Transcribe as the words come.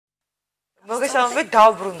მოგესალმებით,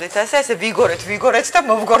 დავბრუნდით, ასე ვიგორეთ და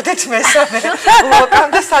მოვგორდეთ მესამე.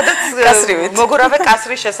 ლოკამდე სადაც მოგურავე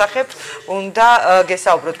კასრის შესახებ უნდა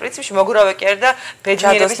გესაუბროთ. პრინციპში მოგურავე კი არა და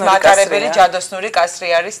ბედნიერების მატარებელი ჯადოსნური კასრი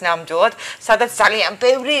არის ნამდვილად, სადაც ძალიან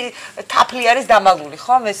ბევრი თაფლი არის დამალული,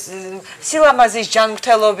 ხო? ეს სილამაზის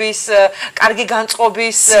ჯანმრთელობის, კარგი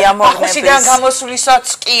განწყობის, ახუსიდან გამოსuliსაც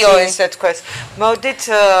კიო ესე თქვეს. მოდით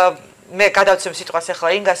მე გადავცემ სიტყვას ახლა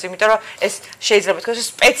ინგას, იმიტომ რომ ეს შეიძლება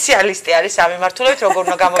თქვას სპეციალისტი არის ამ მიმართულებით, როგორ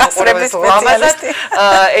უნდა გამოვიყურებდეს ლამაზად,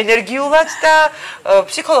 ენერგიულად და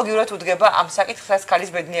ფსიქოლოგიურად უდგება ამ საკითხს, რაც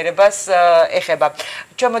ქალის ბედნიერებას ეხება.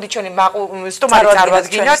 ჩვენი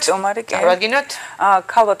სტუმარი წარვადგინოთ.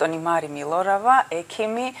 ქალბატონი მარი მილორავა,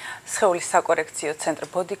 ექიმი, სხეულის საკორექციო ცენტრ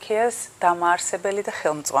ბოდიქეას დამაარსებელი და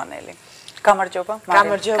ხელმძღვანელი. გამარჯობა.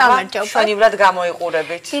 შენივრად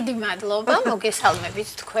გამოიყურებით. დიდი მადლობა, მოგესალმებით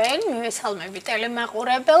თქვენ, მივესალმებით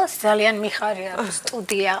ტელემაყურებელს, ძალიან მიხარია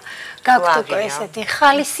სტუდია გაქვთ უკვე ესეთი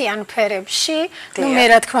ხალისიან ფერებში. ნუ მე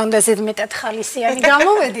რა თქმა უნდა ზედმეტად ხალისიანი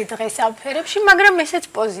გამოვედი დღეს ამ ფერებში, მაგრამ ესეც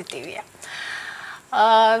პოზიტივია.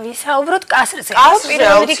 ვისაუბროთ კასრზე.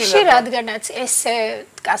 პირველ რიგში, რადგანაც ეს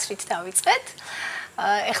კასრით დავიწყეთ.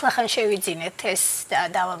 ეხლა ხან შევიძინეთ ეს და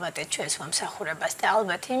დავამატეთ ჩვენს მომსახურებას და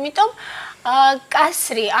ალბათ იმიტომ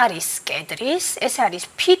კასრი არის კედრის, ეს არის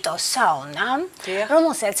ფიტოსაუნა,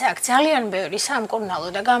 რომელსაც აქვს ძალიან ბევრი სამკურნალო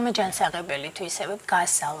და გამაჯანსაღებელი თვისება,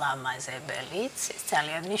 გასალამაზებელიც, ეს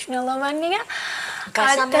ძალიან მნიშვნელოვანია.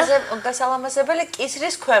 გასალამაზებელი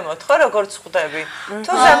კისრის ქვემოთ, ხო, როგორც ხვდები?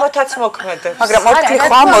 თუ ზემოთაც მოქმედებს. მაგრამ მოვთქვი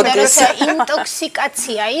ხომ მოდის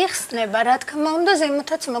ინტოქსიკაცია იხსნება, რა თქმა უნდა,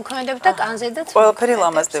 ზემოთაც მოქმედებს და კანზედაც ყველაფერი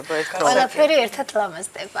ლამაზდება ერთად. ყველაფერი ერთად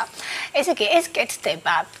ლამაზდება. ესე იგი, ეს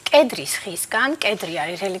კეთდება კედრის ხისგან, კედრი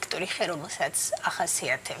არის რელიქტური ხე, რომელსაც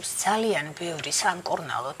ახასიათებს ძალიან ბევრი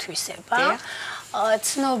სამკურნალო თვისება.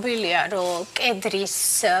 ცნობილია, რომ კედრის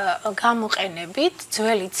გამოყენებით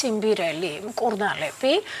ძველი ციმბირელი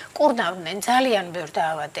მკურნალები კურნავდნენ ძალიან ბევრ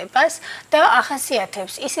დაავადებას და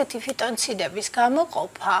ახასიათებს ისეთი ფიტონციდების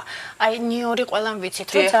გამოყოფა, აი ნიორი ყველამ ვიცით,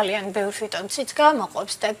 რომ ძალიან ბევრ ფიტონციდს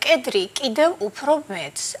გამოყოფს და კედრი კიდევ უფრო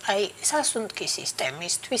მეც, აი სასუნთქი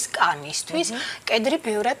სისტემისთვის, კანისთვის, კედრი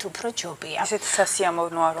ბევრად უფრო ჯობია. ესეთი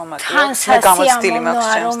სასიამოვნო არომატია, მე გამოცდილი მაქვს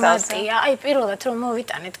ჩემს დასზე. აი პირველად რომ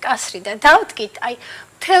მოვიტანეთ კასრი და დავდგით აი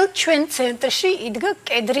მთელ ჩვენ ცენტრში იდგა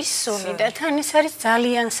კედრის სუნი და თან ეს არის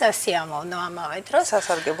ძალიან სასიამოვნო ამავე დროს.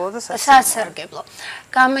 სასარგებლო და სასარგებლო.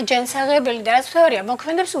 გამაჯანსაღებელი და რაც თორია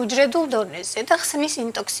მოქმედებს უჯრედულ დონეზე და ხსნის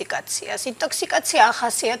ინტოქსიკაციას. ინტოქსიკაცია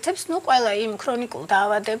ახასიათებს ყველა იმ ქრონიკულ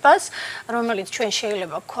დაავადებას, რომელიც ჩვენ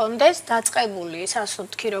შეიძლება გქონდეს, დაწყებული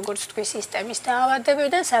სასუნთქი როგორც თქვი სისტემის დაავადებები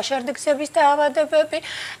და საშარდგზების დაავადებები,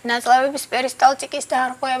 ნაწლავების პერისტალტიკის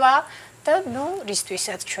დარღვევა და ნუ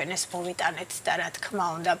რისთვისაც ჩვენ ეს მოვიტანეთ და რა თქმა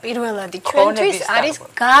უნდა პირველადი ჩვენთვის არის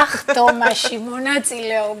გახდომაში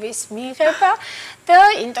მონაწილეობის მიღება და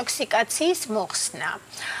ინტოქსიკაციის მოხსნა.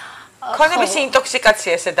 ქონების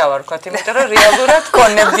ინტოქსიკაცია ესე დავარქვათ, იმიტომ რომ რეალურად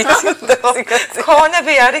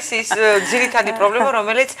ქონები არის ის ძირითადი პრობლემა,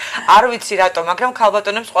 რომელიც არ ვიცი რატომ, მაგრამ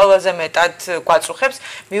ქალბატონებს ყველაზე მეტად გვაწუხებს,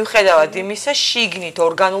 მიუხედავად იმისა, შიგნით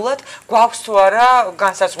ორგანულად გვაქვს თუ არა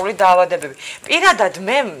განსაზღვრული დაავადებები. პირადად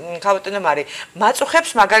მე ქალბატონო მარი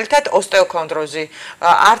მაწუხებს მაგალითად ოსტეოქონდროზი,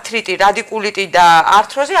 ართრიტი, რადიკულიტი და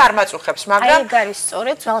ართროზი არ მაწუხებს, მაგრამ აი ეგ არის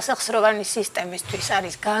სწორედ ძვალსახსროვანი სისტემისთვის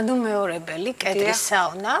არის განუმეორებელი კედრის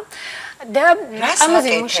საუნა. და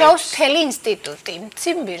ამაზე მუშაობს მთელი ინსტიტუტი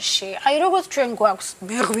ციმბირში. აი როგორც ჩვენ გვაქვს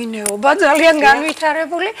მეღვინეობა ძალიან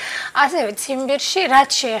განვითარებული, ასევე ციმბირში რაც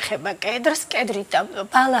შეეხება კედრს, კედრი და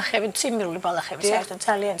ბალახები, ციმბირული ბალახები საერთოდ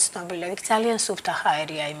ძალიან ცნობილია, ძალიან სუფთა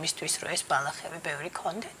ჰაერია იმისთვის, რომ ეს ბალახები ბევრი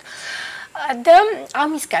ქონდეთ. და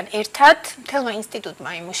ამისგან ერთად მთელმა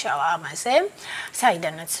ინსტიტუტმა იმუშავა ამაზე,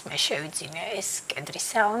 საიდანაც მე შევიძინე ეს კედრის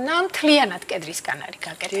საუნა, მთლიანად კედრისგან არის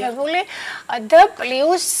გაკეთებული და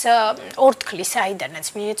პლუს ორთქლი საიდანაც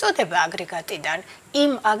მიეწოდება აგრეგატიდან,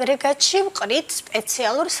 იმ აგრეგატში ვყრით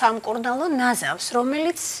სპეციალურ სამკურნალო ნაზავს,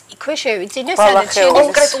 რომელიც იქვე შევიძინე, სადაც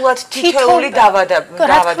კონკრეტულად თითოეული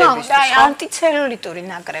დაავადებისთვის. აი ანტიცელულიტური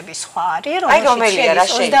ნაკრები სხვა არის, რომელიც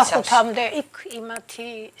 25-მდე იქ იმათი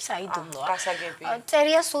საიდუმლოა.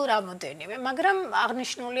 წერია სულ რამოდენიმე, მაგრამ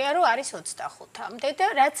აღნიშნულია, რომ არის 25-მდე და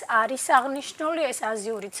რაც არის აღნიშნული, ეს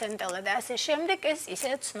აზიური ცენტელა და ასე შემდეგ, ეს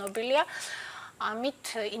ისე ცნობილია.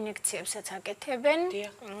 ამით ინექციებსაც აკეთებენ,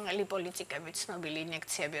 ლიპოლიტიკებით ცნობილი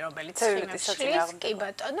ინექციები, რომელიც ხილს, კი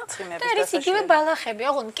ბატონო, და არის იგივე ბალახები,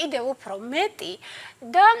 ოღონდ კიდევ უფრო მეტი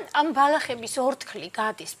და ამ ბალახების ორთქლი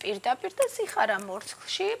გადის პირდაპირ და სიხარამ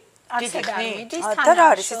ორთქლში არცად არ მიდის და რა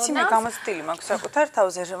არის იცი მე გამოცდილი მაქვს საკუთარ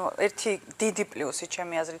თავზე ერთი დიდი პლუსი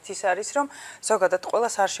ჩემი აზრით ის არის რომ ზოგადად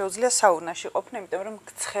ყველას არ შეუძლია საუნაში ყოფნა იმიტომ რომ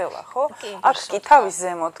გცხელა ხო აქ კი თავის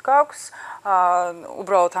ზემოთ გაქვს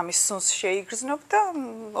უბრალოდ ამის სუნს შეიგრძნობ და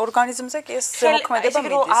ორგანიზმზე კი ეს ზემოქმედება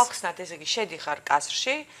მიდის აუხსნათ ესე იგი შედიხარ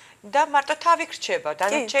კასრში და მარტო თავი გრჩება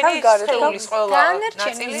დანარჩენი სხეულის ყველა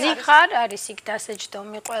ნაწილი ზიხარ არის იქ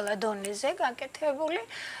დასაჯდომი ყველა დონეზე გაკეთებული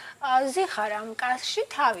ზიხარ ამ კასში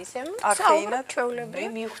თავიზე საუბრობ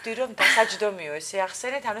ჩვეულებრივ მივხვდი რომ დასაჯდომიო ესე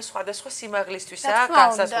ახსენეთ ანუ სხვადასხვა სიმაღლისთვისაა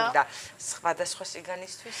განსაზღვრული და სხვადასხვა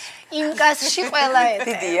სიგანისთვის იმ კასში ყველა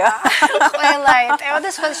დიდია ყველა ეტევა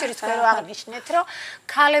და სხვადასხვა რო აღნიშნეთ რომ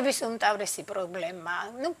ქალების უმთავრესი პრობლემა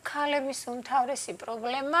ქალების უმთავრესი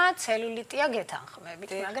პრობლემა ცელულიტია გეთანხმებით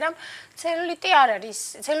მაგრამ ცელულიტი არ არის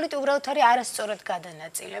ცელულიტი უბრალოდ არის არასწორად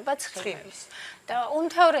გადანაწილება ცხიმების და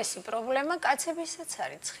უმთავრესი პრობლემა კაცებისაც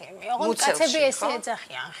არის ცხიმი. ოღონდ კაცები ესე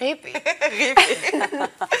ეძახიან, ღიპი.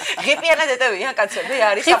 ღიპიანად ეტევიან კაცები,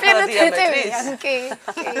 არის საფრთხე დიამეტრის. კი,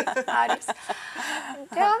 არის.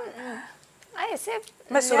 და აი ესე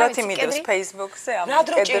მე სურათი მიდევს Facebook-ზე ამ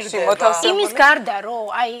კედელში მოთავსებული. იმის გარდა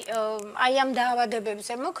რომ აი ამ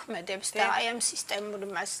დაავადებებზე მოქმედებს და აი ამ სისტემურ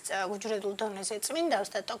მას უჯრედულ დონეზე წმინდავს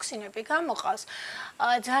და ტოქსინები გამოყავს,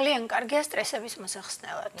 ძალიან კარგია სტრესების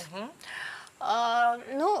მოსახსნელად.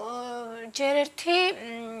 ჯერ ერთი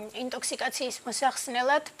ინტოქსიკაციის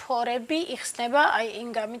მოსახსნელად ფორები იხსნება, აი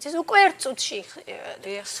ინგა მიწის უკვე ერთ წუთში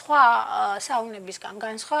სხვა საუნებისგან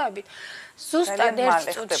განსხვავებით ზუსტად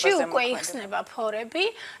ერთ წუთში უკვე იხსნება ფორები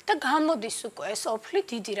და გამოდის უკვე სოფლი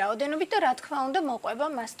დიდი რაოდენობით და რა თქმა უნდა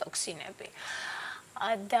მოყვება მას ტოქსინები.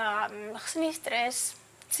 და ხსნის სტრესს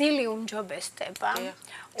ძილი უმჯობესდება.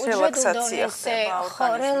 უჯრედულ დონეზე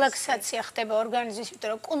რელაქსაცია ხდება ორგანიზმის,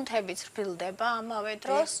 იმიტომ რომ კუნთები ცრფილდება ამავე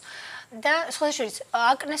დროს და სხვადასხვა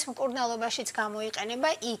აკნეს მკურნალობაშიც გამოიყენება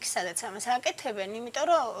იქ, სადაც ამას აკეთებენ, იმიტომ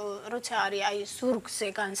რომ როცა არის აი ზურგზე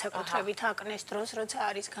განსაკუთრებით აკნეს დროს, როცა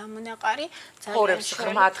არის გამონაყარი, ძალიან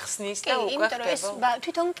ღრმად ხსნის და უკვე ხდება.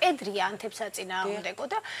 თვითონ კედრია ანთებსაწინააღმდეგო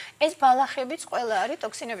და ეს ბალახებიც ყველა არის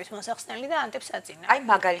ტოქსინების მოსახსნელი და ანთებსაწინააღმდეგო. აი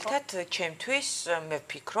მაგალითად ჩემთვის მე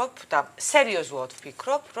ვფიქრობ და სერიოზულად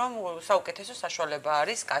ვფიქრობ რომ საუკეთესო საშუალება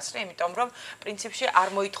არის კასრი, იმიტომ რომ პრინციპში არ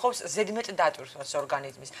მოითხოვს ზედმეტ დატვირთვას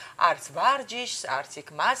ორგანიზმის. არც ვარჯიშს, არც იქ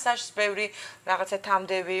მასაჟს, ბევრი რაღაცა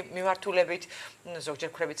თამდები მიმართულებით, ზოგჯერ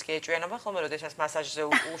ქვებიც კი ეჭვიანობა, ხოლმე როდესაც მასაჟზე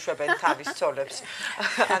უშვებენ თავის ცოლებს.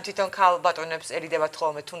 ან თვითონ ქალბატონებს ერიდებათ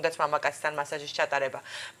ხოლმე თუნდაც მამაკაცთან მასაჟის ჩატარება.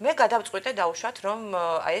 მე გადავწყვიტე დაუშვათ რომ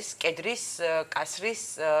აი ეს კედრის კასრის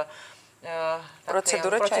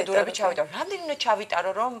პროცედურები ჩავიტარო. რამდენიმე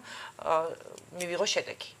ჩავიტარო რომ მივიღო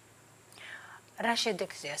შედეგი. რა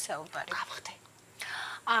შედეგზეა საუბარი? გავხდე.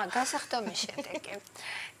 გასახდომი შედეგი.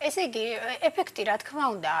 ესე იგი, ეფექტი რა თქმა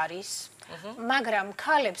უნდა არის, მაგრამ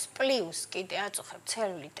ქალებს პლუს კიდე აწუხებ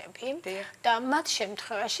ცელულიტები და მათ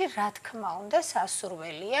შემთხვევაში რა თქმა უნდა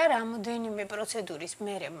სასურველია რამოდენიმე პროცედურის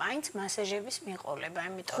მერე მაინც მასაჟების მიყოლება,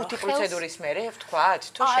 იმიტომ რომ 5 პროცედურის მერე ვთქვათ,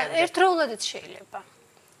 თუ შემდეგ. ერთდროულადაც შეიძლება.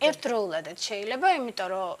 ერთდროულადაც შეიძლება, იმიტომ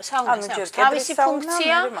რომ საუნას აქვს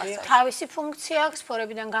თავისი ფუნქცია აქვს,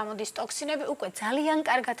 ფორებიდან გამოდის ტოქსინები, უკვე ძალიან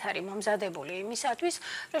კარგად არის მომზადებული იმისათვის,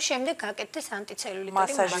 რომ შემდეგ გაკეთდეს ანტიცელულიტური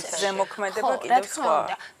მასაჟის ზემოქმედება კიდევ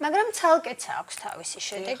სხვა. მაგრამ ცალკეც აქვს თავისი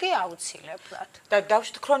შედეგი აუცილებლად. და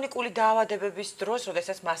დავშვით ქრონიკული დაავადებების დროს,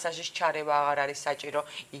 როდესაც მასაჟის ჩარევა აღარ არის საჭირო,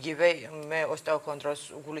 იგივე მე ოსტეოქონდროს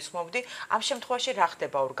გულისხმობდი, ამ შემთხვევაში რა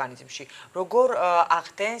ხდება ორგანიზმში? როგორ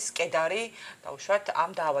ახდენს კედარი, დავშვათ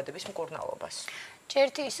ამ დაავადების მკურნალობას.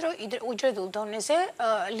 ერთი ის რომ უჯრედულ დონეზე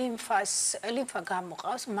ლიმფა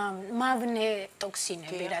გამოყავს, მავნე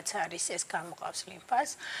ტოქსინები რაც არის ეს გამოყავს ლიმფას.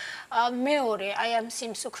 მეორე აი ამ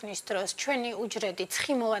სიმსუქნის დროს ჩვენი უჯრედი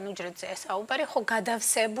ცხიმოვან უჯრედზეა საუბარი, ხო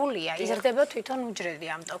გადავსებულია, იზრდება თვითონ უჯრედი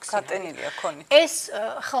ამ ტოქსინებით. გატენილია ქონი. ეს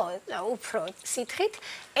ხო უფრო სითხით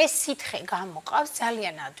ეს სითხე გამოყავს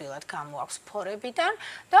ძალიან ადვილად გამოაქვს ფორებიდან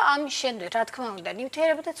და ამის შემდეგ რა თქმა უნდა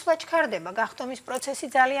ნივთიერება და ცვლა ჩქარდება, გახდომის პროცესი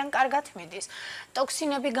ძალიან კარგად მიდის.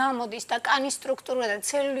 ტოქსინები გამოდის და კანის სტრუქტურა და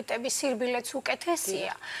ცელულიტების სირბილეც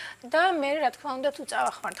უკეთესია და მე რა თქმა უნდა თუ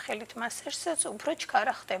წავახმართ ხელით მასაჟსაც უფრო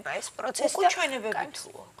ჩქარა ხდება ეს პროცესი. უკუჩვენებები თუ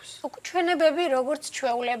აქვს? უკუჩვენებები როგორც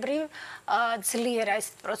ჩვეულებრივ ძლიერა ეს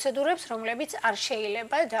პროცედურებს, რომლებიც არ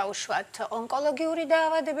შეიძლება დაუშვათ ონკოლოგიური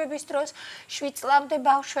დაავადებების დროს, შვიდწლამდე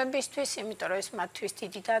ბავშვებისთვის, იმიტომ რომ ეს მათთვის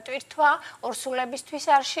დიდი დატვირთვა, ორსულებისთვის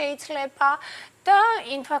არ შეიძლება და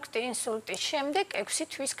ინფარქტი, ინსულტის შემდეგ 6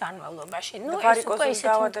 თვის განმავლობაში. ნუ ეს უკვე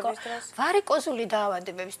ვარიკოზული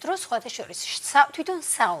დაავადებების დროს სხვათა შორის თვითონ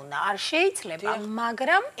საუნა არ შეიძლება,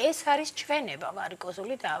 მაგრამ ეს არის ჩვენება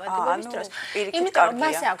ვარიკოზული დაავადებების დროს. იმიტომ რომ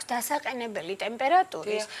მას აქვს დასაყენებელი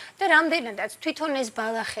ტემპერატურის და რამდენადაც თვითონ ეს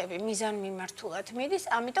ბალახები მიზანმიმართულად მიდის,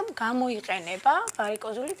 ამიტომ გამოიყენება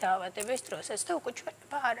ვარიკოზული დაავადების დროსაც და უკვე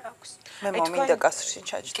ჩვენება არ აქვს. მე მომინდა კასრში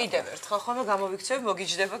ჩაჭდა. კიდევ ერთხელ ხოლმე გამოვიქცევი,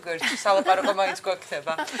 მოგიჯდება გვერდში, სალაპარაკო მაინც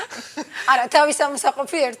გვექნება. არა, თავის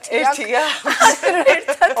ამოსაყოფი ერთია. ერთია.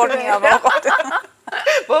 ერთად ორნია მოყავთ.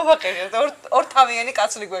 მოვაყენეთ, ორთავიანი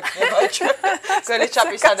კაცრი გვექნება ჩვენ. გველი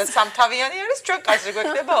ჩაპი სადაც სამთავიანი არის, ჩვენ კაცრი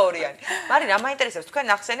გვექნება ორიანი. მაგრამ რა მაინტერესებს, თქვენ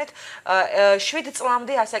ახსენეთ 7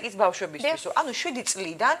 წლამდე ასაკის ბავშვებისთვის. ანუ 7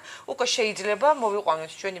 წლიდან უკვე შეიძლება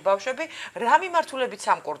მოვიყვანოთ ჩვენი ბავშვები, რა მიმართულებით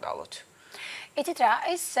სამკურნალოთ? იცით რა,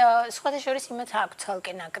 ეს სხვათა შორის იმათ აქვს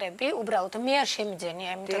ცალკე ნაკრები, უბრალოდ მე არ შემიძენია,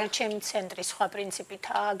 იმიტომ რომ ჩემი centri სხვა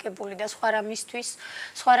პრინციპითაა აგებული და სხვა რამისთვის,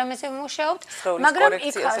 სხვა რამეზე ვმუშაობთ, მაგრამ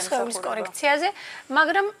იქ სხეულის კორექციაზე,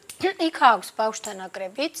 მაგრამ იქ აქვს ბავშვთა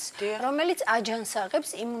ნაკრებიც, რომელიც აჯანსაღებს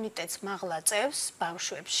იმუნიტეტს მაღლაწევს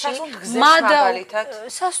ბავშვებში.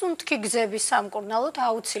 სასუნთქი გზების სამკურნალოდ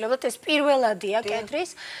აუცილებლად ეს პირველადია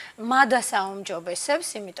კედრის, მადას აუმჯობესებს,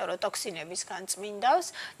 იმიტომ რომ ტოქსინების განწმინდავს,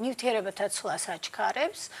 ნივთიერებათა ცვლას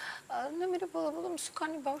აჩქარებს. და მე ბოლო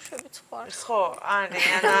მსუქანი ბავშვებიც ხო არის. ხო,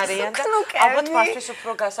 არიან და ალბათ მათთვის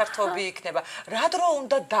უფრო გასართობი იქნება. რა დრო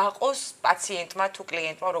უნდა დაყოს პაციენტმა თუ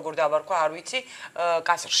კლიენტმა, როგორ დავარქვა, არ ვიცი,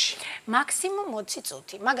 კასრში. მაქსიმუმ 20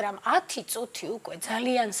 წუთი, მაგრამ 10 წუთი უკვე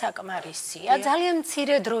ძალიან საკმარისია, ძალიან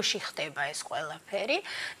მცირე დროში ხდება ეს ყველაფერი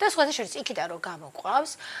და სხვათა შორის იქიდან რომ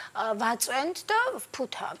გამოყვავს, ვაწვენთ და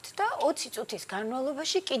ვფუთავთ და 20 წუთის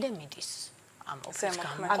განმავლობაში კიდე მიდის. ანუ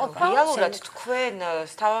რეალურად თქვენ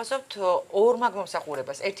სთავაზობთ ორ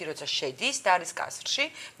მაგმომსახურებას, ერთი როცა შედის და არის კასრში,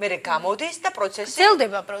 მერე გამოდის და პროცესი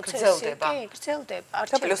გრძელდება პროცესი. კი, გრძელდება.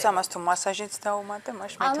 პლუს ამას თუ მასაჟიც დაუმატე,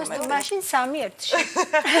 მაშინ 3 ერთში.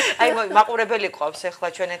 აი მაყურებელი ყავს ახლა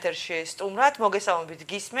ჩვენ ეთერში სტუმრად, მოგესალმებით,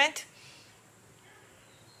 გისმენთ.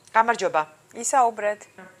 გამარჯობა. ისაუბრეთ.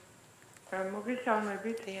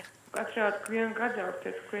 მოგესალმებით. კაცრავად გვიან გადავთ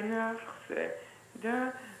თქვენ არხზე და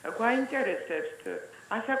გვაინტერესებთ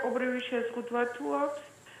ასაკობრივი შეზღუდვა თუ აქვს,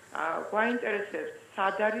 გვაინტერესებთ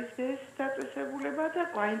სად არის ეს დაწესებულება და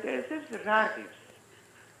გვაინტერესებს რა ღირს.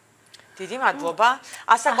 დიდი მადლობა.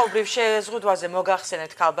 ასაკობრივ შეზღუდვაზე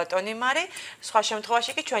მოგახსენეთ ქალბატონი მარი, სხვა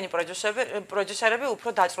შემთხვევაში კი ჩვენი პროდიუსერები უფრო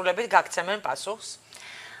დაწვრილებით გაგცემენ პასუხს.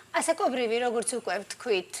 ასაკობრივი, როგორც უკვე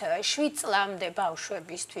ვთქვით, 7 წლამდე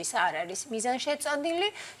ბავშვებისთვის არ არის მიზანშეწონილი,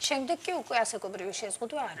 შემდეგ კი უკვე ასაკობრივი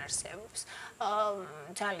შეზღუდვა არ არსებობს.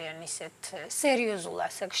 ძალიან ისეთ სერიოზულ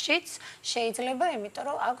ასაკშიც შეიძლება, იმიტომ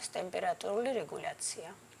რომ აქვს ტემპერატურული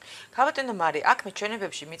რეგულაცია. ქალბატონო მარი, აქ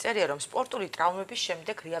მეჩვენებებში მიწერია, რომ სპორტული ტრავმების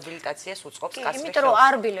შემდეგ რეაბილიტაციას უწყობს კასრი. იმიტომ რომ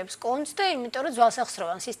არბილებს კონს და იმიტომ რომ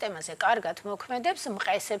ძვალსახსროვან სისტემაზე კარგად მოქმედებს,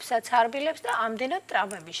 მყესებსაც არბილებს და ამდენად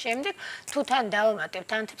ტრავმების შემდეგ თუ თან დავამატებთ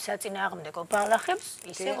ანთებსაწინააღმდეგო ბალახებს,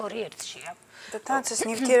 ისე 2 ერთშია. და თან ეს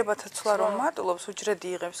ნივთიერებათა ცვლა რომ მატულობს, უჯრედი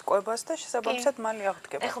იღებს კვებას და შესაბამისად მალე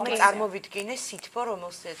აღდგება. ეხლა მე წარმოვიდგინე სითბო,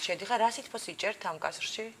 რომელსაც შედიხარ, რა სითბოს იჭერთ ამ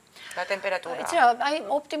კასრში? რა ტემპერატურაა? იცი რა, აი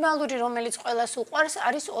ოპტიმალური რომელიც ყველას უყვარს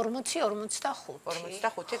არის 40-45.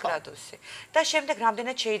 45 გრადუსი. და შემდეგ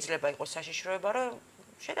რამდენად შეიძლება იყოს საშიშროება, რომ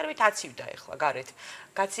შედარებით აცივდა ეხლა გარეთ.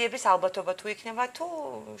 გაციების ალბათობა თუ იქნება თუ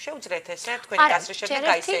შეუძლიათ ესე თქვენი კასრის შემდეგ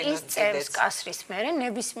გაისეინოს. ის წერს კასრის მერე,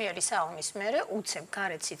 ნებისმიერი საუნის მერე უცებ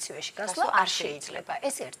გარეთ სიცივეში გასვლა არ შეიძლება.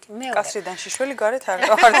 ეს ერთი. მეორე. კასრიდან შიშველი გარეთ არ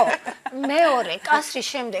გავარდა. მეორე, კასრის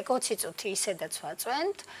შემდეგ 20 წუთი ისედაც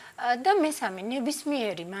ვაწვენთ და მესამე,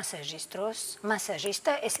 ნებისმიერი მასაჟის დროს, მასაჟის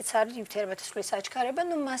და ესეც არის ნივთიერებათა ცვლის აჩქარება,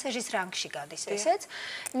 ნუ მასაჟის რანგში გადის ესეც.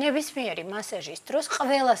 ნებისმიერი მასაჟის დროს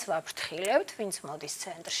ყველას ვაფრთხილებთ, ვინც მოდის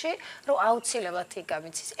ცენტრში, რომ აუცილებლად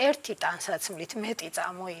იგამიცის ერთი ტანსაცმლით მეტი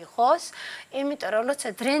წამოიღოს, იმიტომ რომ როცა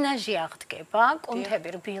დრენაჟი აღდგება, კუნთები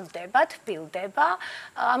რბილდება, თბილდება,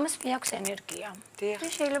 ამას მიაქვს ენერგია. და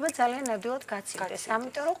შეიძლება ძალიან ნამდვილად გაცივდეს.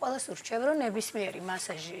 ამიტომ რომ ყველას ურჩევ, რომ ნებისმიერი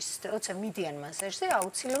მასაჟის, როცა მიდიან მასაჟზე,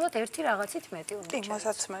 აუცილებლად ერთი რაღაცით მეტი უნდა იყოს.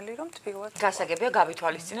 მოსაცმელი რომ თბილად. გასაგებია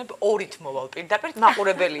გავითვალისწინებ, ორით მოვალ პირდაპირ,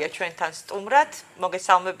 მაყურებელია ჩვენთან სტუმრად,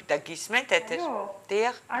 მოგესალმებით და გისმენთ ეთერში.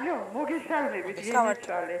 დიახ. ალო, მოგესალმებით,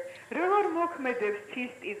 გესალმებით. როგორ მოქმედებს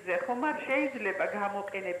ცისტიტზე, ხომ არ შეიძლება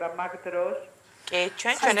გამოყენება მაგ დროს? კი,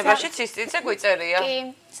 ჩვენებაში ცისტიტზე გვიწერია. კი,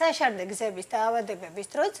 საშარდე გზების დაავადებების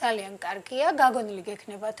დროს ძალიან კარგია, გაგონილი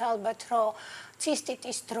გექნებათ ალბათ, რომ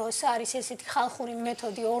ცისტიტის დროს არის ესეთი ხალხური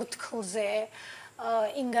მეთოდი ორთქლზე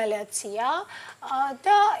ინგალაცია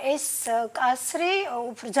და ეს კასრი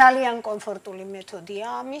ძალიან კომფორტული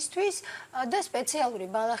მეთოდია ამისთვის და სპეციალური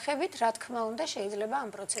ბალახებით, რა თქმა უნდა, შეიძლება ამ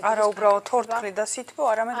პროცედურას. არა, უბრალოდ თორთქლი და სითბო,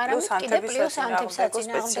 არამედ პლუს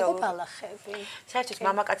ანთებსაწინააღმდეგო ბალახები. საერთოდ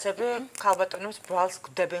მამაკაცები ქალბატონებს ბვალს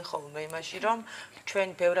გვდებენ ხოლმე იმაში, რომ ჩვენ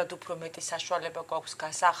ბევრად უფრო მეტი საშუალება გვაქვს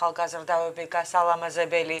გასახალგაზრდავები,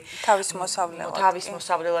 გასალამაზებელი, თავის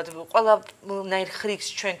მოსავლელად ყველანაირ ხრიგს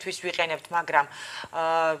ჩვენთვის ვიყენებთ, მაგრამ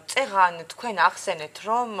წეღან თქვენ ახსენეთ,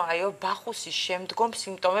 რომ აიო ბახუსის შემდგომ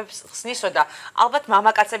სიმპტომებს ხსნისო და ალბათ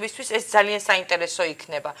მამაკაცებისთვის ეს ძალიან საინტერესო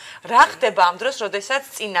იქნება. რა ხდება ამ დროს, როდესაც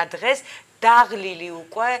წინა დღეს დაღლილი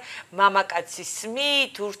უკვე მამაკაცის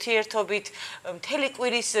სმით, ურთიერთობით, მთელი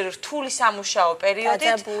კვირის რთული სამუშაო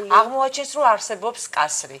პერიოდით აღმოაჩენს, რომ არსებობს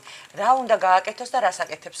კასრი. რა უნდა გააკეთოს და რას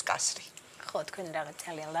აკეთებს კასრი? ხო, თქვენ რაღაც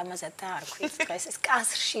ძალიან ლამაზად დაარქვით დღეს ეს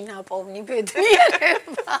კასრში ნაპოვნი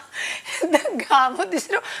ბედნიერება და გამოდის,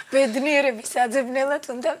 რომ ბედნიერების საძებნელად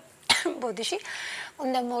უნდა ბოდიში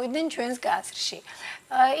უნდა მოვიდნენ ჩვენს კასრში.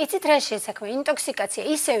 იცით რა შესაქმე? ინტოქსიკაცია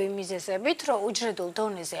ისევ მიზეზებით, რომ უჯრედულ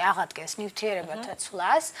დონეზე აღადგენს ნივთიერებათა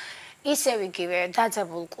ცვლას, ისევ იგივე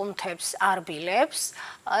დაძაბულ კუნთებს არბილებს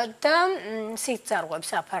და სიძარღვებს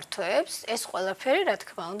აფართოებს. ეს ყველაფერი, რა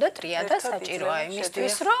თქმა უნდა, ტრია და საჭიროა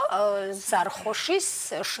იმისთვის, რომ ზარხოშის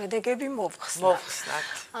შედეგები მოვხსნათ.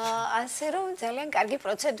 ასე რომ ძალიან კარგი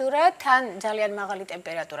პროცედურაა, თან ძალიან მაღალი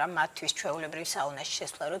ტემპერატურა მათთვის ჩვეულებრივ საუნაში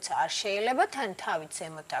შესვლა როცა არ შეიძლება, თან თავით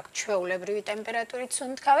ზემოთ აქვს ჩვეულებრივი ტემპერატურით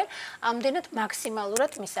სუნთქავენ, ამდენად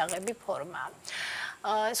მაქსიმალურად მისაღები ფორმაა.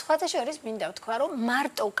 სხვათა შორის მინდა ვთქვა, რომ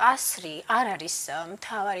მარტო კასრი არ არის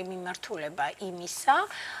მთავარი მიმართულება იმისა,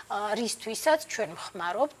 რისთვისაც ჩვენ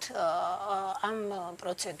ვხმარობთ ამ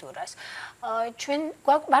პროცედურას. ჩვენ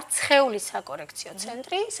გვაქვს სხეულის საკორექციო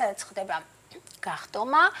ცენტრი, სადაც ხდება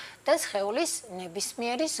გახტომა და სხეულის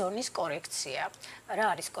ნებისმიერი ზონის კორექცია. რა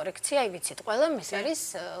არის კორექცია? იცით ყველამ, ეს არის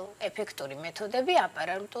ეფექტური მეთოდები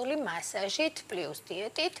აპარატული მასაჟით პლუს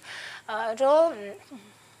დიეტით, რომ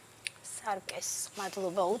სარკეს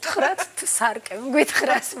მადლობა უთხრათ, თუ სარკემ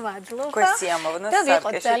გითხრას მადლობა. გვესიამოვნოს და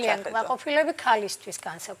ვიყოთ ძალიან კმაყოფილები, ქალისთვის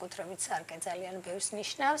განსაკუთრებით სარკე ძალიან ბევრს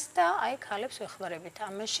ნიშნავს და აი ქალებს ვეხმარებით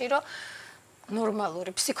ამაში, რომ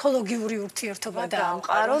ნორმალური ფსიქოლოგიური ურთიერთობა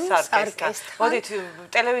დაამყარონ სარკესთან. მოდით,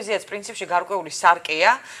 ტელევიზიაც პრინციპში გარკვეული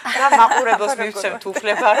სარკეა და მაყურებელს მივცემთ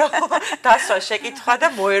უფლება, რომ დასვა შეკითხვა და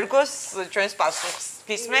მოერგოს ჩვენს პასუხს.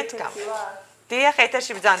 გისმენთ? დიახ,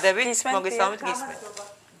 ეთერში ბრძანდებით, მოგესალმებით, გისმენთ.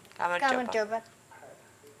 გამარჯობა.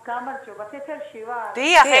 გამარჯობა, ეთერში ვარ?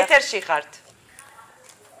 დიახ, ეთერში ხართ.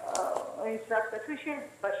 ის რა თქვი,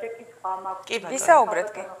 შეკითხვა მაქვს. ვისაუბრეთ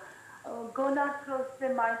კი. გონარდროზე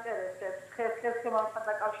მაინტერესებს ხერხემალთან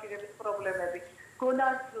დაკავშირებით პრობლემები.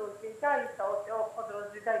 გონარდროზე და ისა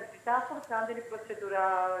ოსტეოხონდროზი და ის დაახლოებით რამდენი პროცედურა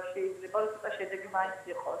შეიძლება ცოტა შედეგი მაინც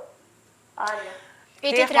იყოს. აი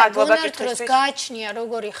იცით რა, გონარდროს გააჩნია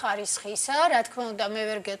როგორი ხარისხისა, რა თქმა უნდა მე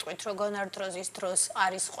ვერ გეტყვით, რომ გონარდროზის დროს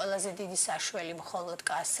არის ყველაზე დიდი საშველი მხოლოდ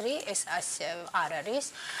კასრი, ეს ასე არ არის.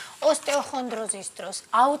 ოსტეოხონდროზის დროს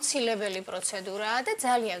აუცილებელი პროცედურაა და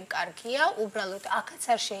ძალიან კარგია, უბრალოდ აქაც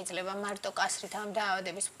არ შეიძლება მარტო კასრით ამ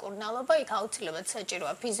დაავადების მკურნალობა, იქ აუცილებლად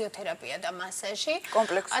საჭიროა ფიზიოთერაპია და მასაჟი.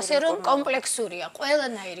 ასე რომ კომპლექსურია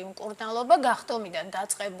ყველანაირი მკურნალობა, გახტომიდან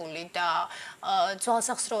დაწყებული და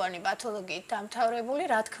ძვალსახსროვანი პათოლოგიით დამთავრებული,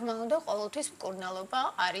 რა თქმა უნდა, ყოველთვის მკურნალობა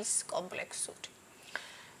არის კომპლექსური.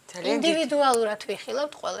 ინდივიდუალურად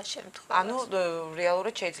ვიხილავთ ყველა შემთხვევაში. ანუ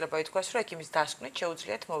რეალურად შეიძლება ითქვას, რომ ეკიმის დასკვნით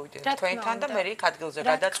შეუძლიათ მოვიდეთ თქვენთან და მე იქ ადგილზე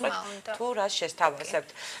გადაწყვეტ თუ რას შესთავაზებთ.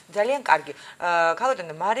 ძალიან კარგი.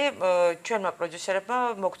 ქალბატონო მარი, ჩვენმა პროდიუსერებმა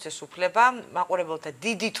მოგცეს უფლება მაყურებელთა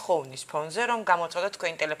დიდი თხოვნის ფონზე, რომ გამოწოდოთ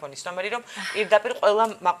თქვენი ტელეფონის ნომერი, რომ პირდაპირ ყველა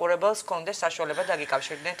მაყურებელს კონდეს საშუალება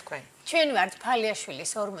დაგიკავშირდნენ თქვენ. ჩვენ ვართ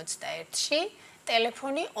ფალიაშვილის 41-ში.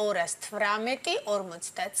 ტელეფონი 218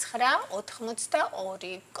 49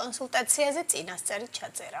 82 კონსულტაციაზე წინასწარი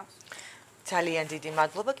ჩაწერა. ძალიან დიდი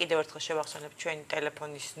მადლობა. კიდევ ერთხელ შევახსენებ ჩვენი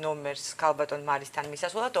ტელეფონის ნომერს ქალბატონ მარისთან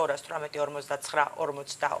მისასვლელად 218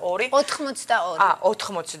 49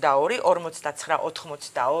 82 82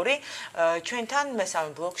 49 ჩვენთან მესამე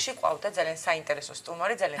ბლოკში ყავდა ძალიან საინტერესო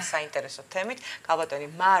სტუმარი, ძალიან საინტერესო თემით ქალბატონი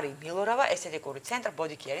მარი მილორავა, ესთეტიკური ცენტრ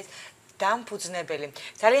ბოდიკიერის დამფუძნებელი.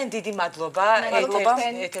 ძალიან დიდი მადლობა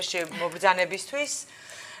ეთერში მობრძანებისთვის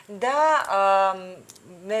და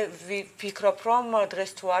მე ვფიქრობ, რომ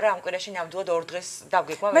დღეს თუ არა ამ კვირაში ნამდვილად 2 დღეს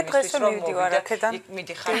დავგეკვა იმისთვის რომ მოვიდე.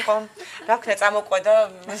 მიდიხარ ხომ? რა ვქნა წამოყვედა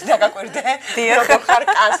დაგაკვირდე. როგორ ხარ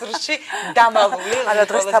კასრში დამალული? არა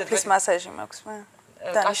დღეს თაფლის მასაჟი მაქვს მე.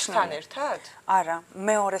 კასრთან ერთად? არა,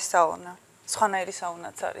 მეორე საუნა. სხვანაირი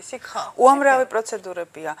საუნაც არის იქ. უამრავი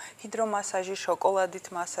პროცედურებია. ჰიდრომასაჟი, შოკოლადით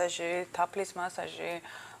მასაჟი, თაფლის მასაჟი,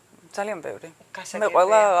 ძალიან ბევრი. მე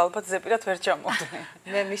ყველა ალბათ ზეპირად ვერ ჩამოვდნი.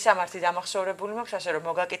 მე მისამართი დამახსოვრებული მაქვს, ასე რომ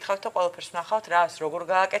მოგაკითხავთ და ყველაფერს ვნახავთ, რას როგორ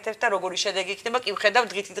გააკეთებთ და როგორი შედეგი იქნება, კი ვხედავ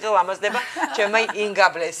დღითი დღე ლამაზდება ჩემი ინგა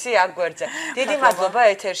ბლესსი არ გვერდზე. დიდი მადლობა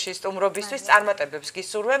ეთერში სტუმრობისთვის, წარმატებებს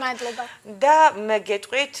გისურვებ. მადლობა. და მე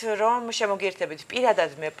გეტყვით, რომ შემოგიერთებით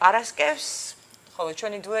პირადად მე პარასკევს, ხოლო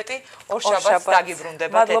ჩვენი დუეტი ორ შაბათს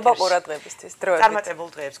დაგიბრუნდებათ ეთერში. მადლობა ყურადღებისთვის. დროებით. წარმატებულ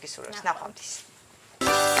დღეებს გისურვებთ. ნახვამდის.